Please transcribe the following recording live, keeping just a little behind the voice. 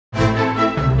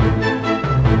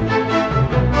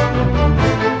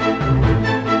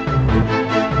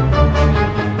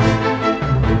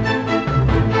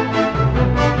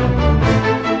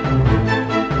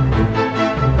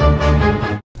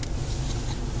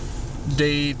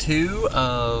Day 2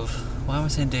 of, why am I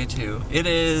saying day 2? It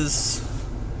is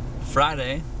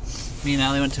Friday. Me and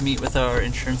Allie went to meet with our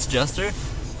insurance adjuster,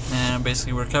 and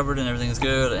basically we're covered and everything is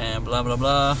good and blah blah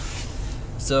blah.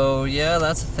 So yeah,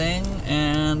 that's a thing,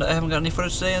 and I haven't got any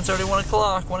footage today, and it's already 1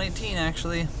 o'clock, 1:18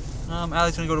 actually.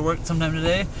 Allie's gonna go to work sometime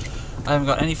today. I haven't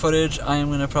got any footage. I am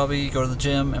gonna probably go to the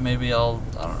gym, and maybe I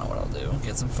don't know what I'll do,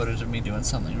 get some footage of me doing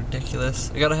something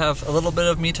ridiculous. I gotta have a little bit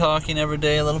of me talking every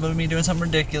day, a little bit of me doing something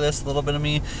ridiculous, a little bit of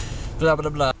me blah blah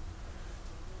blah.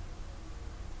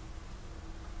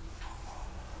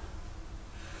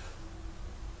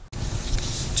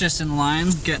 Just in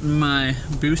line, getting my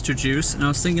booster juice, and I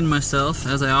was thinking to myself,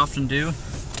 as I often do,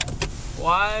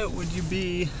 why would you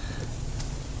be,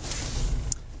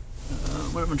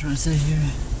 what am I trying to say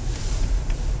here?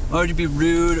 Why would you be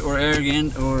rude or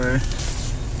arrogant or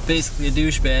basically a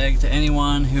douchebag to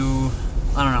anyone who,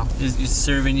 I don't know, is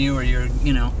serving you, or you're,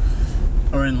 you know,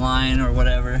 or in line or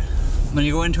whatever. When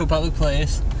you go into a public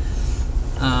place,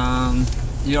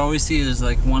 you always see there's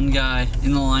like one guy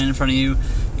in the line in front of you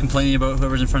complaining about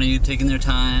whoever's in front of you taking their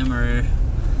time, or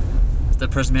the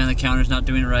person behind the counter is not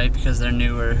doing it right because they're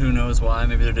new, or who knows why.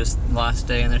 Maybe they're just last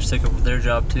day and they're sick of their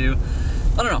job too.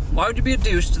 I don't know. Why would you be a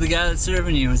douche to the guy that's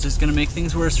serving you? It's just going to make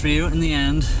things worse for you in the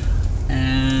end.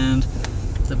 And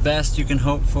the best you can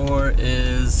hope for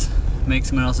is make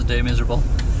someone else's day miserable.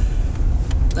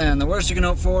 And the worst you can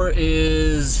hope for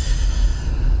is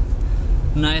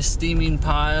a nice steaming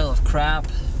pile of crap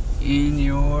in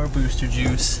your booster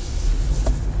juice.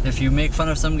 If you make fun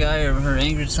of some guy or are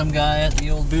angry at some guy at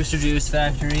the old booster juice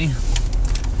factory,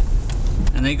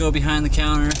 and they go behind the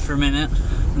counter for a minute,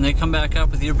 and they come back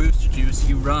up with your booster juice,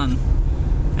 you run.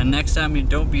 And next time, you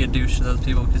don't be a douche to those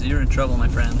people, because you're in trouble, my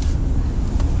friend.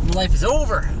 Life is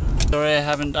over! Sorry I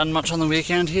haven't done much on the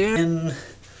weekend here. In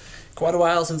quite a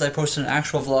while since I posted an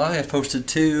actual vlog. I've posted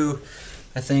 2,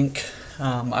 I think,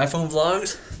 iPhone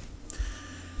vlogs.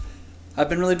 I've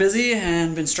been really busy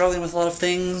and been struggling with a lot of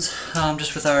things,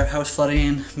 just with our house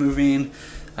flooding, moving.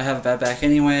 I have a bad back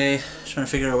anyway, trying to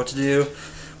figure out what to do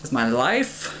with my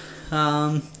life.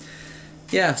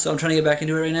 Yeah, so I'm trying to get back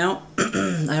into it right now.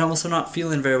 I'm also not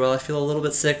feeling very well. I feel a little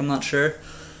bit sick, I'm not sure.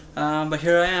 But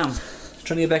here I am,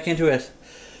 trying to get back into it.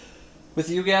 With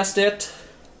you guessed it,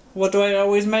 what do I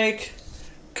always make?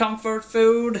 Comfort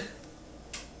food,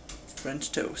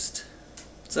 French toast.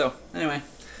 So, anyway.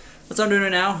 That's what I'm doing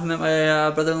right now. I'm at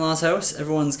my brother-in-law's house.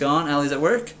 Everyone's gone. Allie's at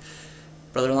work.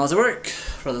 Brother-in-law's at work.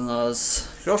 Brother-in-law's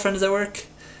girlfriend is at work.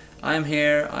 I'm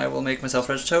here. I will make myself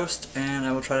French toast, and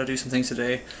I will try to do some things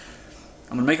today.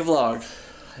 I'm gonna make a vlog.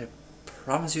 I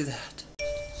promise you that.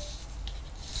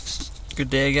 Good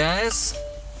day, guys.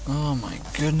 Oh my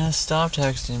goodness, stop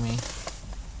texting me.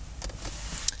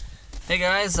 Hey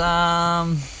guys,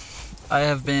 I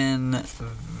have been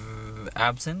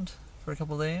absent for a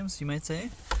couple days, you might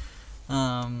say.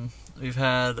 We've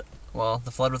had, well,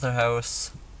 the flood with our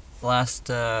house. The last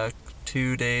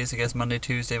 2 days, I guess Monday,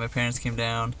 Tuesday, my parents came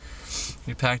down.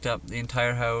 We packed up the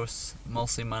entire house,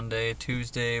 mostly Monday.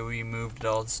 Tuesday, we moved it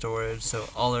all to storage, so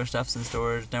all our stuff's in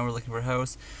storage. Now we're looking for a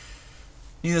house.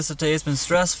 Needless to say, it's been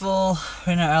stressful.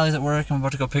 Right now, Allie's at work. I'm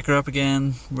about to go pick her up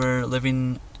again. We're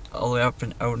living all the way up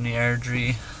and out in the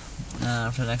Airdrie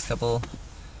for the next couple,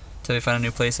 till we find a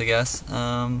new place, I guess.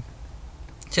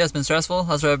 So yeah, it's been stressful.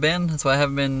 That's where I've been. That's why I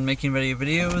haven't been making any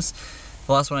videos.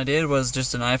 The last one I did was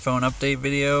just an iPhone update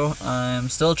video. I'm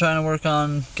still trying to work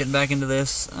on getting back into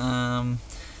this. It's going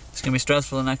to be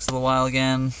stressful the next little while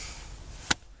again.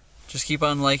 Just keep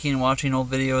on liking and watching old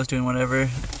videos, doing whatever.